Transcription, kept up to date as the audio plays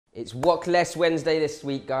It's Wok Wednesday this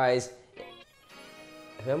week, guys.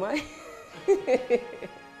 Who am I?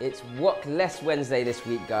 It's Wok Wednesday this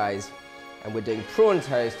week, guys. And we're doing prawn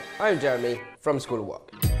toast. I'm Jeremy from School of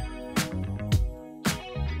Wok.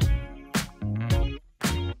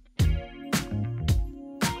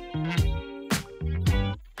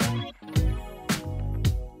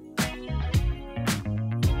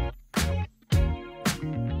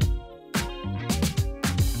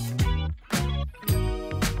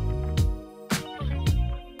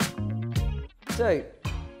 So,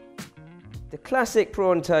 the classic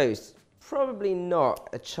prawn toast, probably not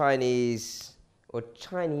a Chinese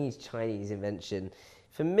invention.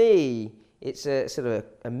 For me, it's a sort of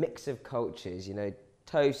a mix of cultures, you know,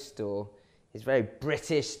 toast or is a very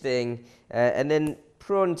British thing, and then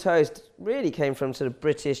prawn toast really came from sort of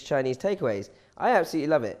British Chinese takeaways. I absolutely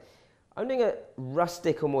love it. I'm doing a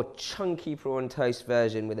rustic or more chunky prawn toast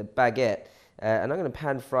version with a baguette. And I'm going to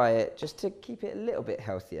pan fry it just to keep it a little bit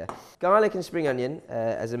healthier. Garlic and spring onion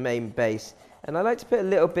as a main base. And I like to put a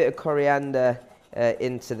little bit of coriander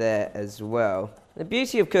into there as well. The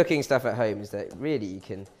beauty of cooking stuff at home is that really you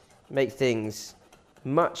can make things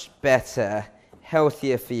much better,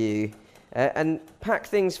 healthier for you, and pack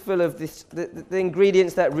things full of the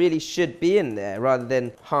ingredients that really should be in there rather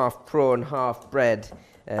than half prawn, half bread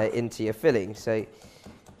into your filling. So,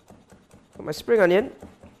 got my spring onion.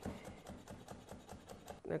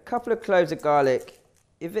 A couple of cloves of garlic.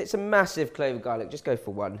 If it's a massive clove of garlic, just go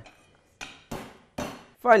for one.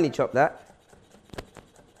 Finely chop that.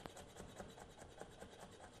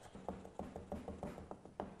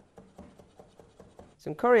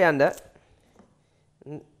 Some coriander.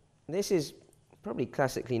 And this is probably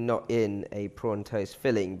classically not in a prawn toast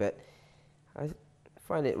filling, but I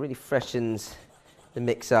find it really freshens the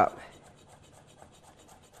mix up.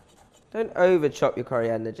 Don't over chop your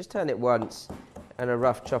coriander, just turn it once. And a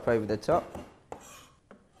rough chop over the top.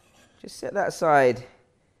 Just set that aside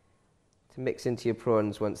to mix into your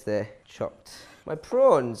prawns once they're chopped. My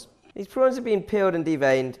prawns, these prawns have been peeled and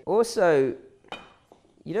deveined. Also,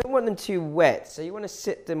 you don't want them too wet, so you want to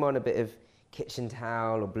sit them on a bit of kitchen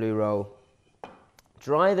towel or blue roll.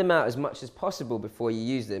 Dry them out as much as possible before you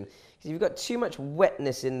use them. Because if you've got too much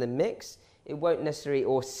wetness in the mix, it won't necessarily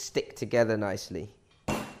all stick together nicely.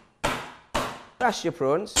 Bash your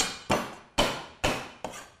prawns.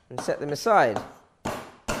 And set them aside.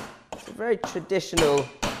 It's a very traditional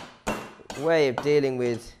way of dealing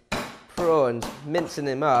with prawns, mincing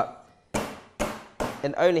them up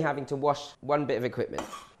and only having to wash one bit of equipment.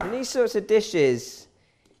 And these sorts of dishes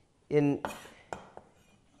in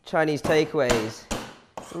Chinese takeaways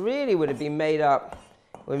really would have been made up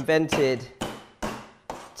or invented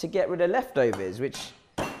to get rid of leftovers, which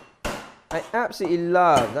I absolutely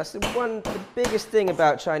love. That's the biggest thing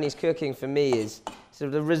about Chinese cooking for me is sort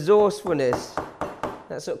of the resourcefulness,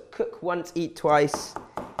 that sort of cook once, eat twice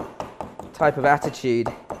type of attitude.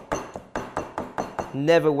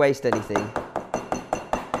 Never waste anything.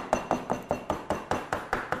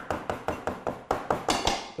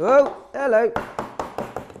 Oh, hello.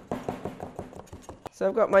 So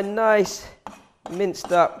I've got my nice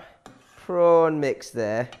minced up prawn mix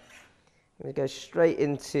there. I'm going to go straight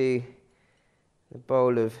into the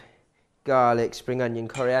bowl of garlic, spring onion,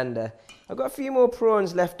 coriander. I've got a few more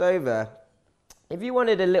prawns left over. If you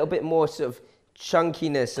wanted a little bit more sort of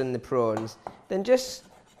chunkiness in the prawns, then just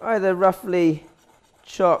either roughly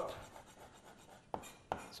chop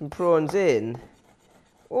some prawns in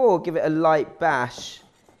or give it a light bash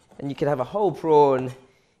and you can have a whole prawn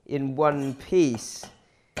in one piece.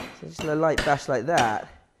 So just a light bash like that.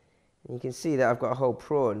 And you can see that I've got a whole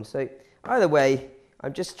prawn. So either way,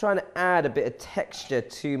 I'm just trying to add a bit of texture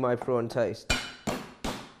to my prawn toast.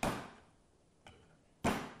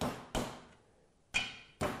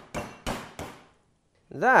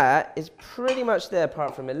 That is pretty much there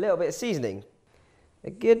apart from a little bit of seasoning.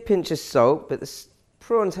 A good pinch of salt, but the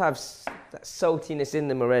prawns have that saltiness in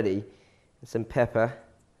them already. And some pepper.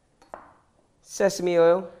 Sesame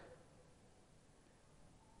oil.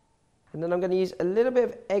 And then I'm going to use a little bit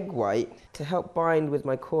of egg white to help bind with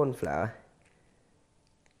my corn flour.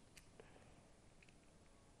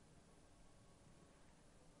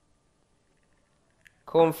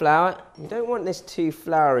 Corn flour, you don't want this too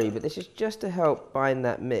floury, but this is just to help bind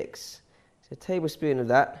that mix. So a tablespoon of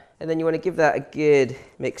that, and then you want to give that a good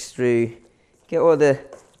mix through. Get all the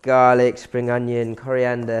garlic, spring onion,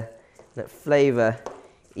 coriander, that flavour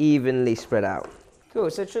evenly spread out. Cool,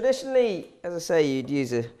 so traditionally, as I say, you'd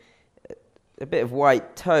use a bit of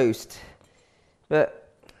white toast,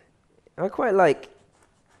 but I quite like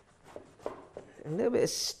a little bit of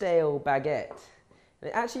stale baguette.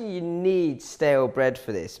 And actually you need stale bread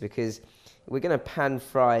for this because we're going to pan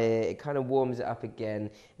fry it, it kind of warms it up again,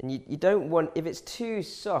 and you don't want, if it's too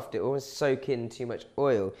soft, it will soak in too much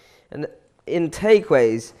oil. And in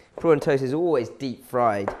takeaways, prawn toast is always deep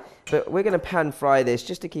fried, but we're going to pan fry this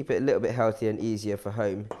just to keep it a little bit healthier and easier for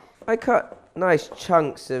home. I cut nice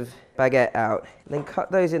chunks of baguette out, and then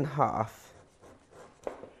cut those in half.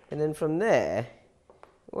 And then from there,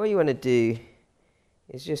 all you want to do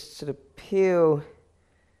is just sort of peel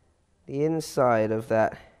the inside of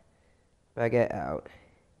that baguette out.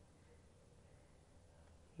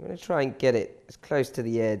 You want to try and get it as close to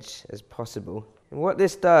the edge as possible. And what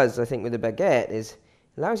this does, I think, with the baguette is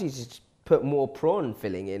allows you to just put more prawn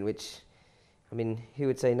filling in, which, I mean, who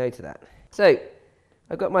would say no to that? So,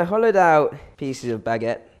 I've got my hollowed out pieces of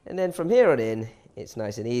baguette, and then from here on in, it's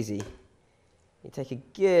nice and easy. You take a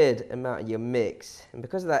good amount of your mix, and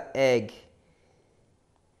because of that egg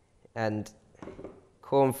and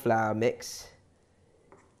corn flour mix,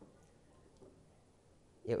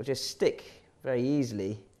 it will just stick very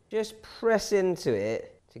easily. Just press into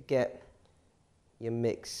it to get your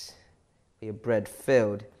mix, your bread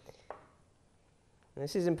filled. And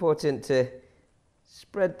this is important to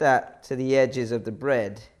spread that to the edges of the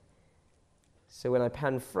bread, so when I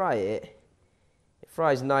pan fry it, it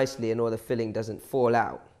fries nicely and all the filling doesn't fall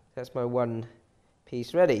out. That's my one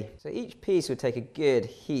piece ready. So each piece would take a good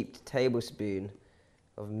heaped tablespoon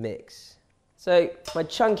of mix. So my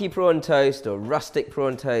chunky prawn toast, or rustic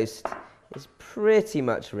prawn toast, is pretty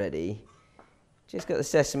much ready. Just got the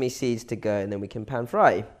sesame seeds to go, and then we can pan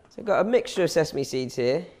fry. So I've got a mixture of sesame seeds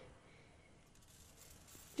here.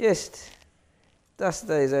 Just dust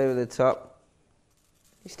those over the top.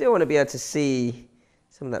 You still want to be able to see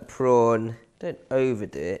some of that prawn. Don't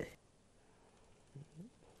overdo it.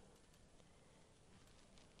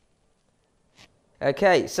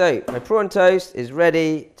 Okay, so my prawn toast is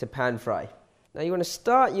ready to pan fry. Now you want to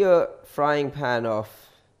start your frying pan off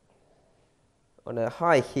on a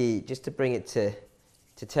high heat just to bring it to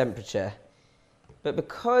temperature. But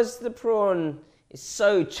because the prawn is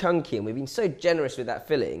so chunky and we've been so generous with that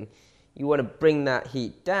filling, you want to bring that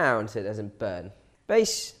heat down so it doesn't burn.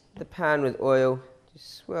 Base the pan with oil,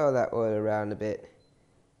 just swirl that oil around a bit,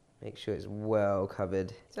 make sure it's well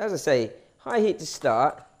covered. So as I say, high heat to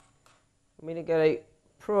start. I'm going to go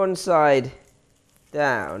prawn side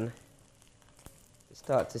down,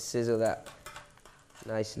 start to sizzle that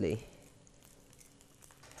nicely.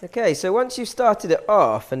 Okay, so once you've started it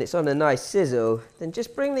off and it's on a nice sizzle, then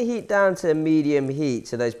just bring the heat down to a medium heat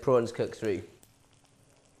so those prawns cook through.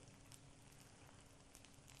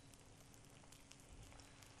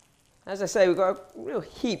 As I say, we've got a real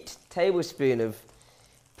heaped tablespoon of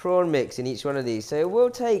prawn mix in each one of these, so it will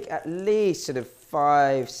take at least sort of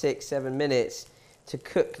 5, 6, 7 minutes to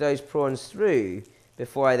cook those prawns through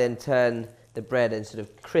before I then turn the bread and sort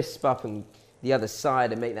of crisp up on the other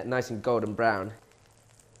side and make that nice and golden brown.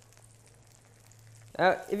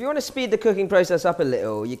 If you want to speed the cooking process up a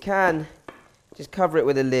little, you can just cover it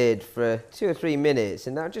with a lid for 2 or 3 minutes,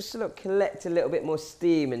 and that'll just sort of collect a little bit more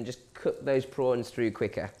steam and just cook those prawns through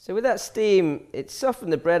quicker. So with that steam, it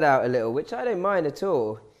softened the bread out a little, which I don't mind at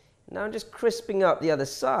all. Now I'm just crisping up the other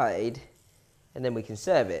side, and then we can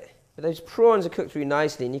serve it. But those prawns are cooked through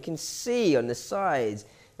nicely, and you can see on the sides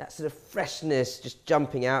that sort of freshness just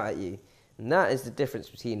jumping out at you. And that is the difference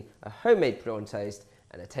between a homemade prawn toast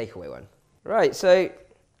and a takeaway one. Right, so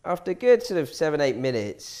after a good sort of 7-8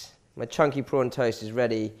 minutes, my chunky prawn toast is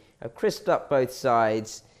ready. I've crisped up both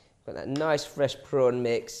sides, got that nice fresh prawn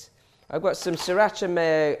mix. I've got some sriracha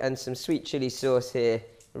mayo and some sweet chili sauce here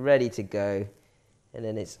ready to go. And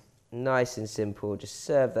then it's nice and simple, just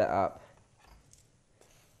serve that up.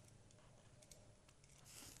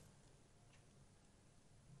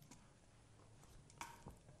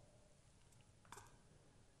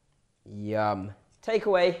 Yum.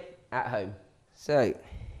 Takeaway at home. So,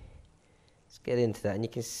 let's get into that. And you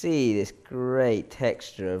can see this great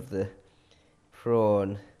texture of the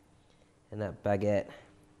prawn and that baguette.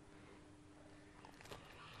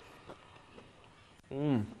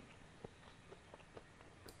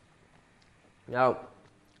 Now,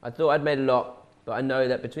 I thought I'd made a lot, but I know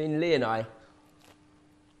that between Lee and I,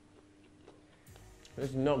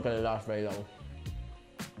 this is not going to last very long.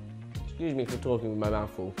 Excuse me for talking with my mouth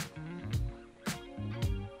full.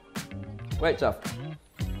 Great stuff.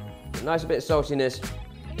 A nice bit of saltiness.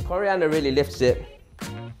 The coriander really lifts it.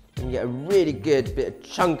 And you get a really good bit of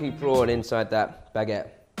chunky prawn inside that baguette.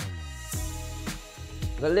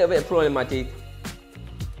 Got a little bit of prawn in my teeth.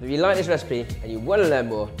 If you like this recipe and you want to learn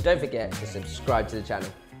more, don't forget to subscribe to the channel.